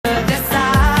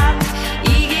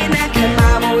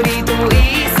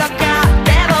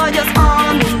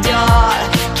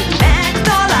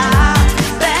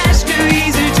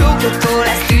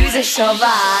a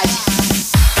vágy.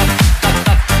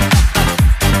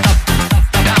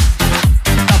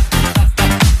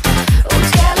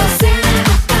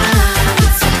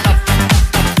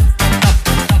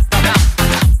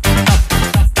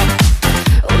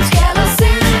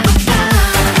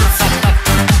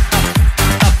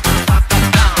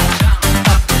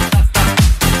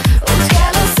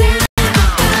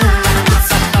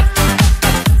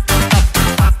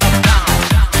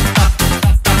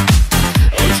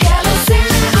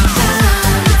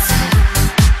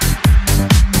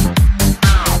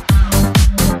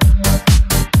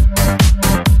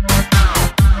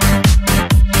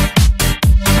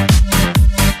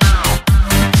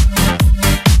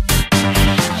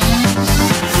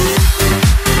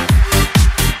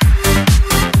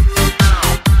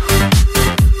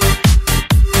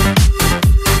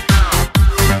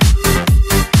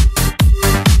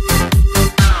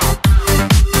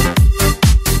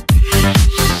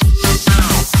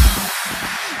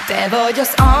 Te vagy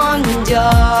az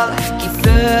angyal, ki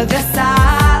földre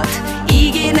szállt,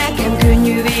 ígér nekem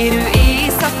könnyű vérű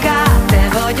éjszakát. Te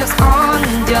vagy az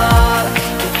angyal,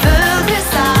 ki földre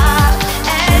szállt,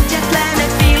 egyetlen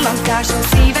egy pillantáson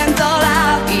szíven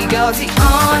talál. Igazi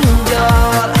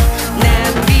angyal,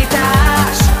 nem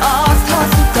vitás, azt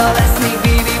hazudta, lesz még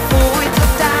Vivi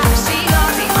folytatás.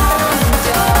 Igazi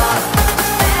angyal.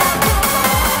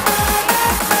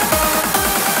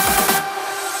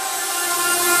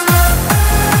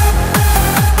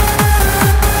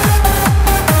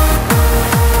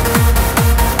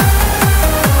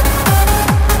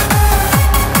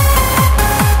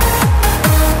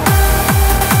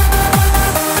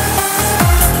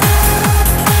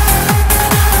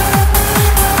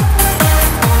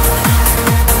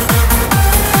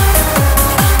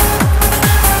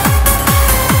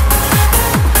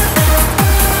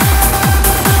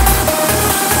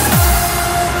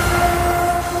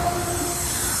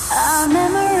 Our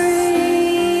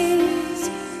memories,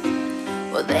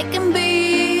 well, they can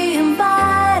be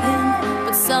inviting,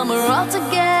 but some are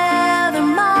altogether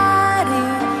mighty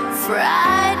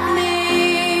frightening.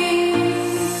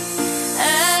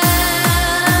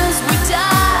 As we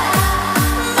die,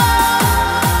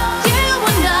 both you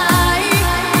and I,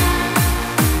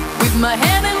 with my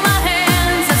head in my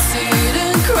hands, I sit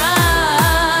and cry.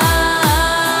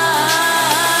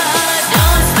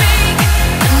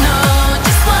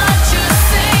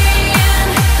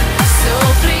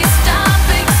 Please stop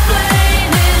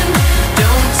explaining.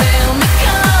 Don't tell me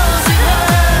 'cause it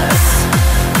hurts.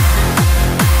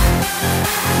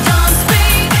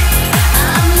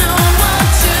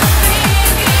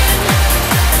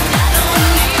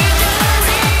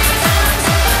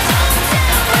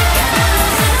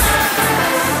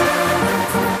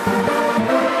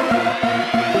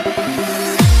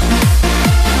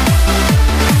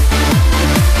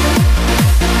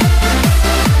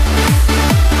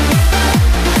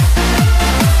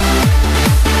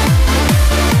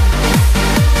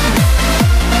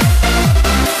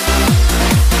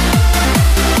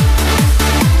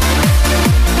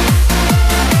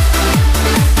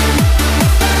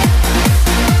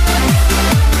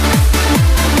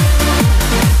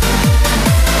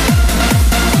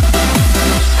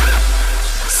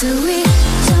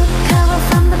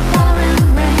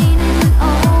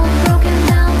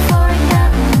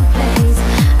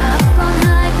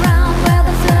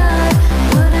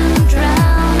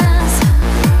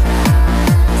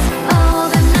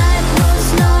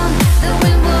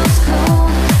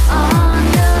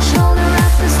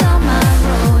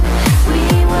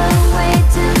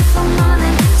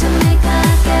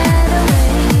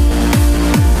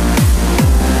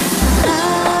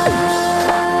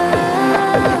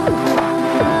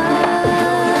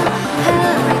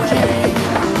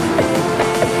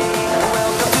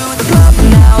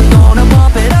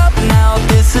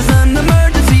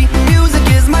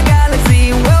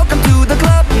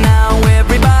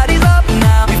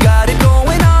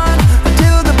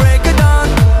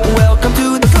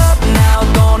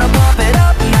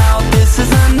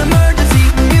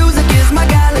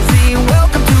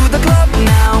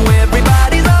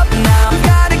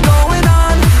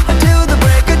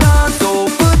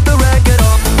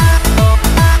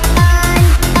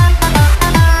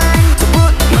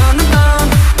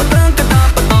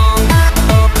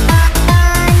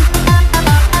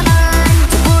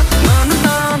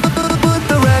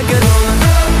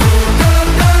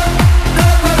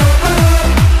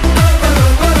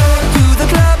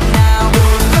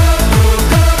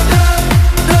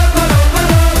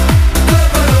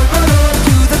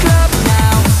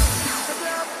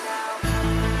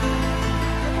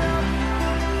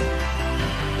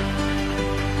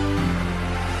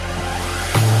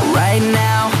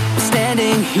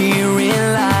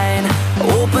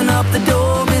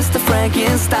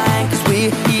 Einstein, 'cause